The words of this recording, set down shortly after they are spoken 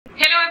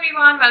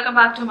everyone, welcome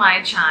back to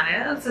my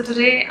channel. So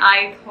today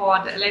I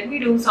thought let me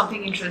do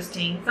something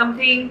interesting,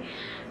 something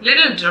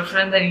little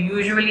different than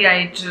usually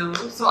I do.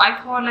 So I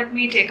thought let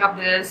me take up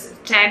this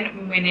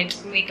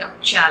 10-minute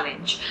makeup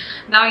challenge.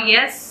 Now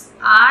yes,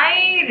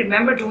 I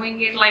remember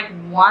doing it like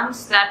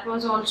once. That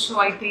was also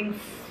I think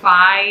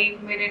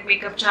 5-minute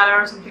makeup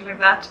challenge or something like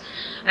that.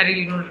 I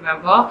really don't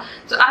remember.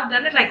 So I've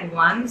done it like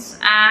once,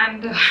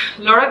 and a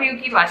lot of you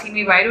keep asking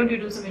me why don't you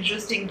do some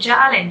interesting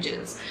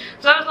challenges.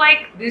 So I was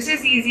like, this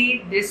is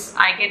easy, this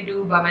I can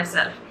do by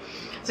myself.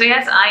 So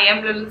yes, I am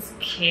a little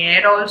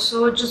scared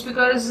also, just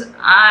because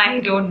I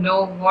don't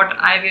know what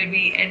I will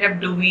be end up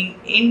doing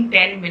in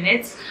 10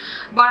 minutes.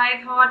 But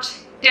I thought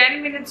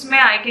 10 minutes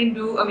mein I can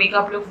do a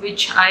makeup look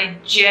which I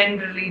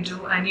generally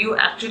do, and you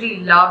actually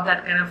love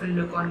that kind of a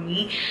look on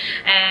me,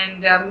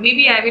 and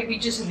maybe I will be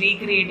just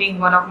recreating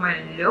one of my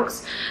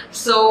looks.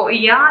 So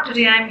yeah,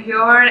 today I'm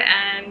here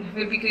and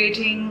we'll be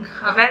creating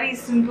a very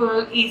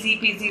simple easy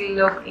peasy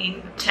look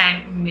in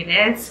 10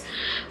 minutes.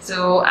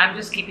 So I'm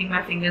just keeping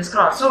my fingers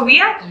crossed. So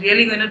we are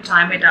really going to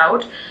time it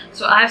out.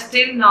 So I have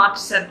still not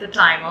set the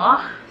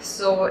timer,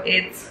 so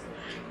it's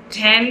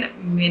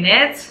 10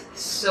 minutes.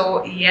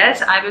 So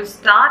yes, I will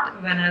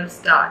start when I'll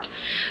start.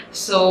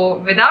 So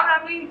without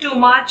rambling too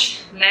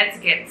much, let's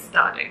get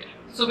started.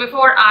 So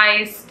before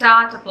I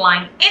start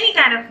applying any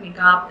kind of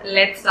makeup,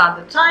 let's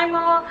start the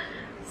timer.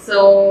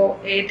 So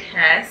it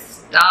has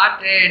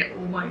started.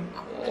 Oh my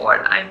god,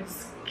 I'm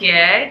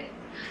scared,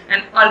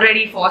 and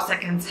already 4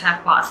 seconds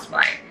have passed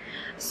by.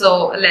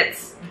 So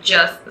let's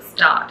just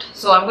start.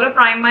 So I'm gonna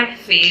prime my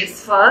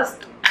face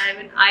first.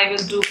 I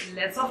will do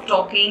less of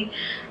talking,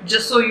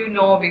 just so you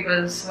know,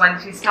 because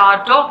once we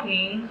start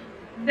talking,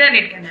 then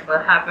it can never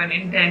happen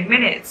in 10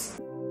 minutes.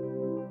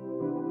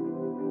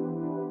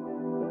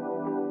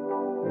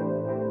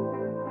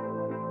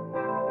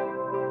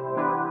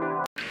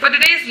 For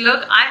today's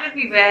look, I will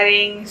be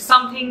wearing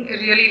something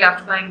really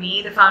loved by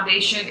me. The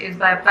foundation is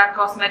by Black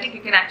Cosmetic.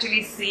 You can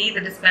actually see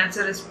the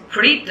dispenser is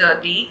pretty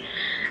dirty.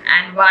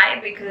 And why?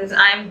 Because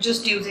I'm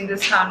just using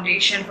this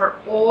foundation for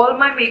all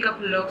my makeup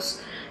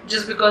looks,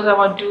 just because I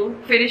want to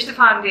finish the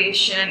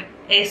foundation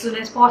as soon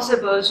as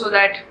possible so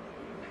that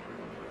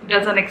it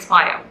doesn't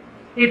expire.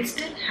 It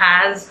still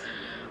has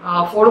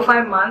 4 to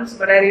 5 months,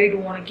 but I really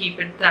don't want to keep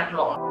it that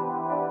long.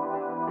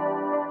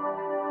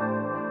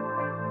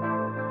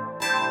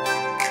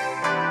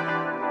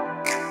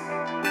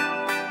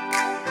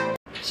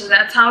 So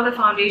that's how the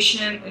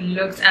foundation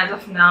looks as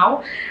of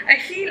now. I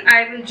feel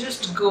I will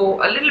just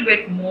go a little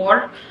bit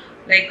more,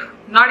 like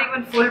not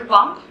even full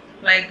pump,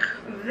 like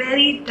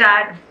very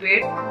tad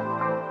bit.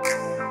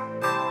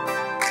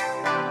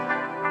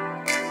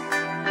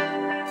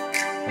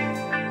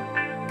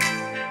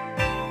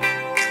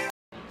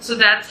 So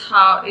that's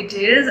how it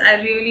is.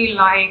 I really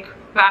like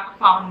MAC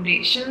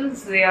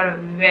foundations. They are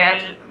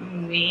well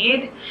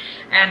made,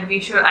 and we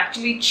should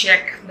actually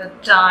check the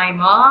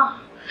timer.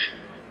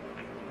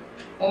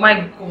 Oh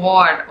my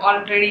god,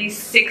 already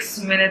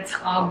 6 minutes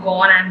are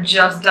gone. I'm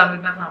just done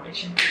with my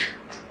foundation.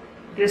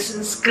 This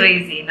is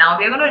crazy. Now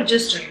we're gonna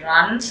just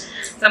run.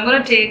 So I'm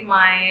gonna take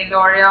my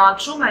L'Oreal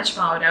True Match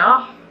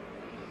powder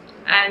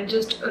and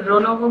just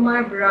run over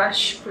my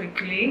brush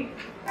quickly.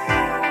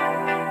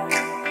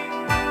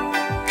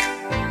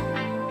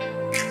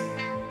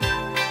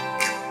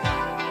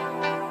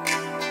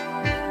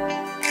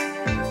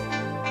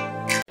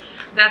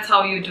 That's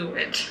how you do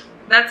it.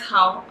 That's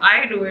how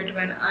I do it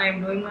when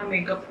I'm doing my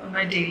makeup on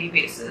my daily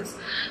basis.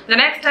 The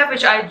next step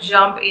which I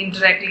jump in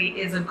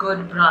directly is a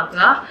good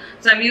bronzer.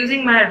 So I'm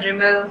using my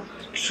Rimmel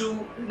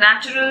True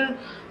Natural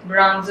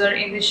bronzer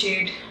in the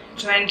shade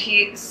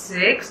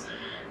 26,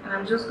 and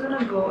I'm just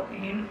gonna go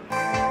in.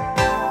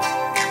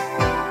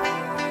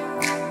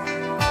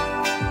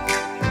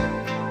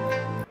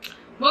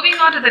 Moving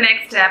on to the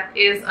next step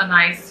is a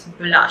nice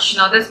blush.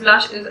 Now this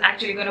blush is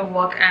actually going to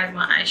work as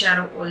my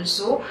eyeshadow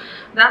also.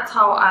 That's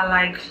how I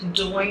like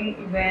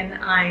doing when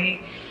I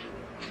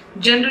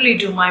generally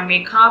do my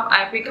makeup.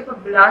 I pick up a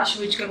blush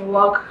which can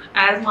work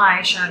as my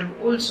eyeshadow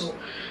also.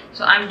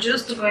 So I'm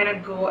just going to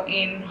go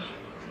in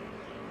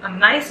a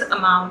nice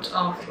amount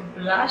of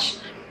blush,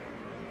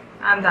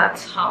 and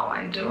that's how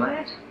I do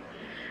it.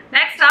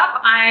 Next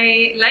up,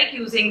 I like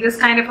using this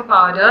kind of a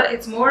powder.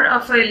 It's more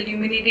of a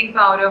illuminating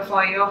powder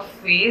for your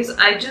face.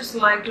 I just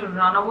like to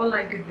run over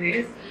like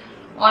this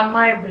on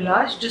my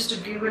blush, just to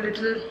give a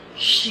little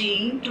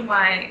sheen to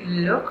my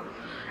look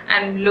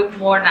and look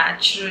more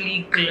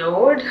naturally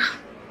glowed.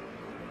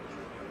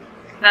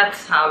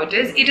 That's how it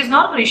is. It is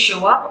not going to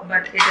show up,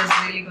 but it is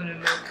really going to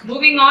look.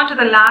 Moving on to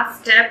the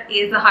last step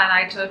is the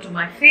highlighter to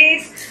my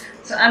face.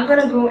 So I'm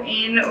gonna go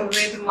in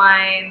with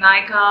my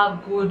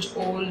Nykaa Good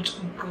Old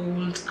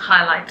Gold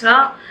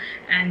highlighter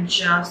and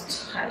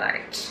just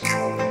highlight.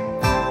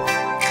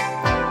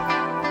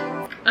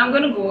 I'm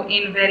gonna go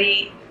in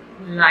very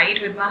light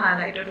with my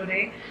highlighter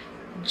today,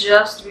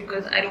 just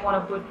because I don't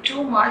want to put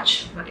too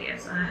much, but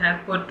yes, I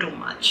have put too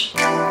much.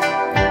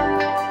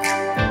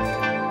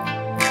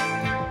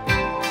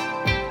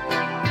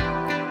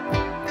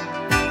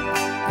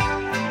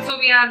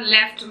 are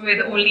left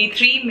with only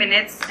 3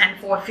 minutes and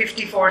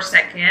 54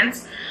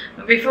 seconds.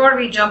 Before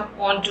we jump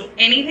on to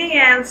anything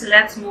else,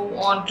 let's move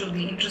on to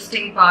the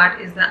interesting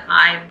part, is the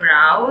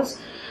eyebrows.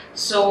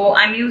 So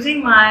I'm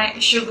using my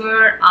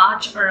Sugar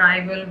Arch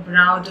Arrival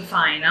Brow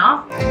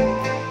Definer.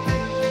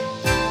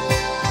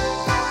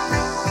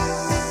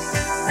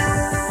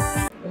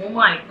 Oh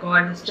my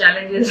god, this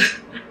challenge is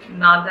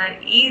not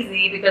that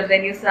easy, because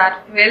when you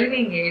start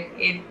filming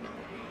it,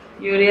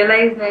 you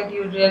realize that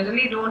you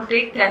generally don't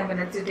take 10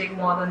 minutes, you take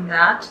more than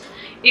that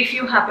if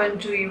you happen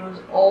to use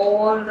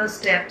all the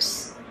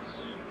steps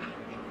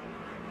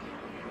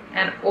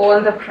and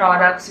all the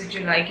products which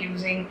you like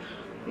using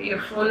for your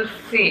full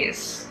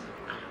face.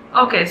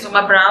 Okay, so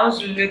my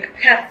brows look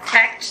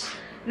perfect.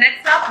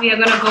 Next up, we are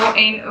going to go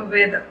in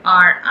with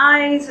our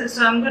eyes.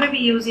 So I'm going to be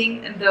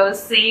using the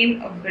same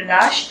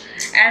blush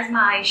as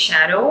my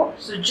eyeshadow.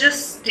 So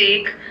just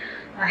take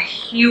a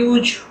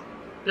huge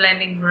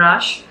blending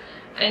brush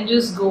and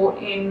just go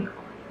in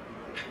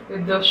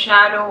with the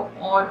shadow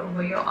all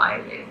over your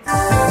eyelids.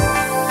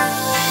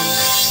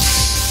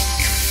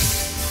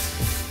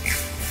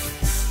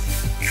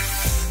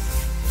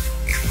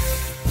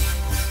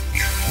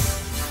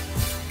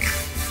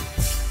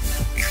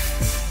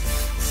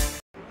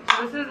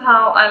 This is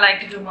how I like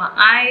to do my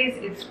eyes.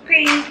 It's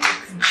pink,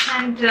 it's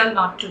gentle,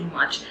 not too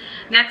much.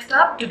 Next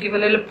up, to give a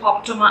little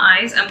pop to my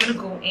eyes, I'm going to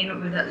go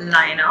in with a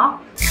liner.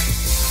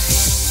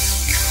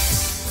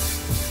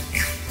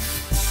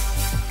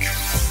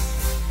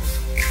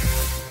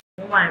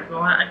 Oh my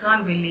god, I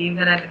can't believe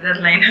that I did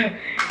that liner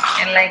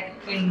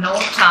in no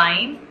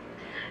time.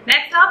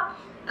 Next up,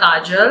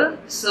 kajal.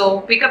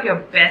 So pick up your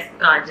best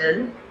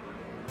kajal.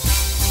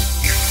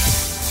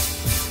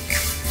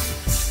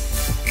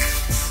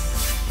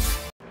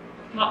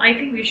 Now I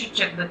think we should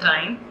check the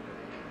time.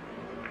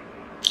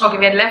 Okay,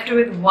 we are left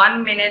with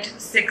 1 minute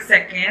 6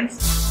 seconds.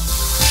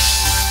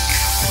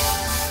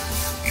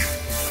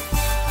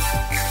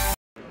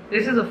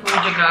 This is a full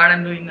jugaad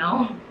I'm doing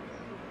now.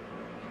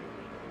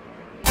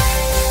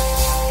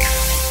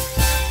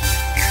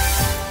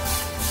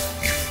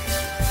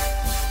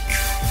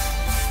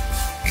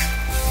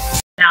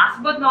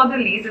 Last but not the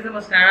least is the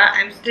mascara.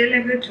 I'm still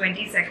left with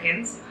 20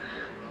 seconds.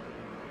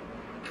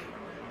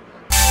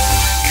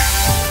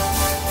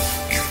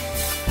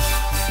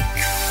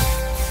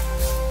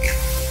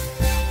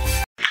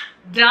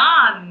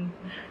 Done!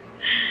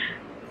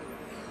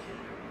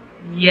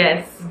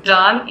 Yes,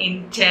 done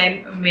in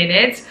 10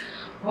 minutes.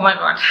 Oh my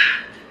god.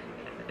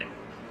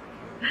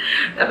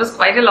 That was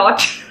quite a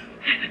lot.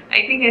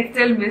 I think I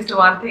still missed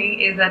one thing,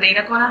 is that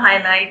inner corner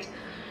highlight,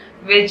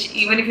 which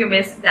even if you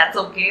miss, that's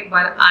okay,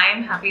 but I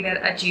am happy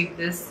that I achieved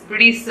this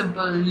pretty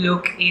simple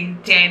look in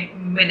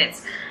 10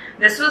 minutes.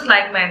 This was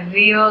like my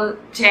real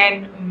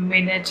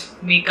 10-minute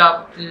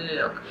makeup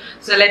look.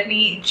 So let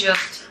me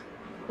just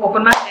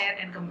open my hair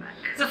and come back.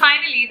 So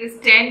finally, this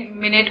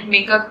 10-minute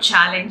makeup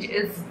challenge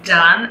is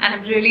done, and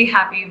I'm really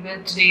happy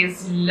with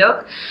today's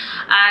look.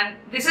 And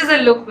this is a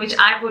look which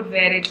I would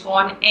wear it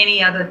on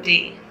any other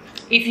day.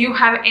 If you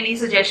have any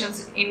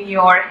suggestions in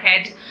your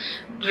head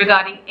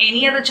regarding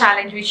any other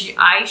challenge which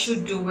I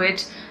should do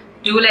it,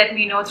 do let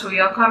me know through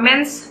your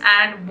comments.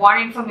 And one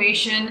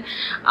information,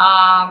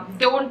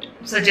 don't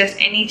suggest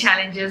any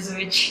challenges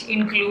which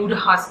include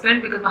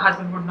husband, because my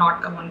husband would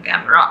not come on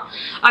camera.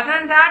 Other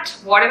than that,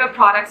 whatever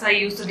products I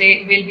use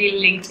today will be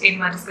linked in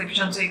my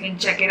description, so you can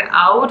check it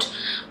out.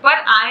 But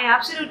I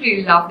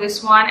absolutely love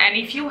this one, and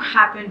if you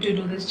happen to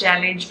do this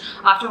challenge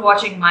after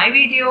watching my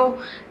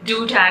video,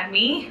 do tag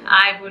me.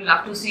 I would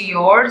love to see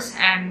yours.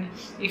 And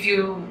if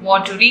you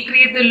want to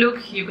recreate the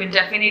look, you can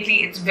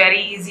definitely. It's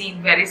very easy,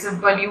 very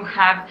simple. You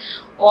have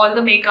all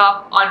the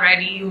makeup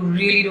already. You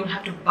really don't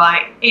have to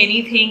buy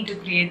anything to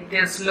create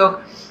this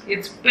look.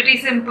 It's pretty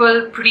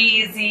simple, pretty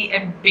easy,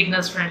 and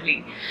beginners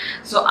friendly.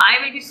 So I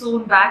will be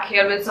soon back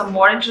here with some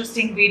more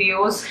interesting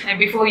videos. And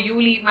before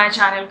you leave my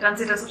channel,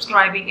 consider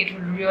subscribing. It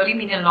will really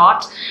mean a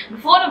lot.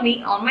 And follow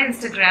me on my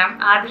Instagram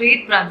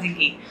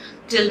 @Pranziki.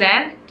 Till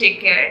then, take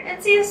care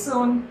and see you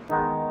soon.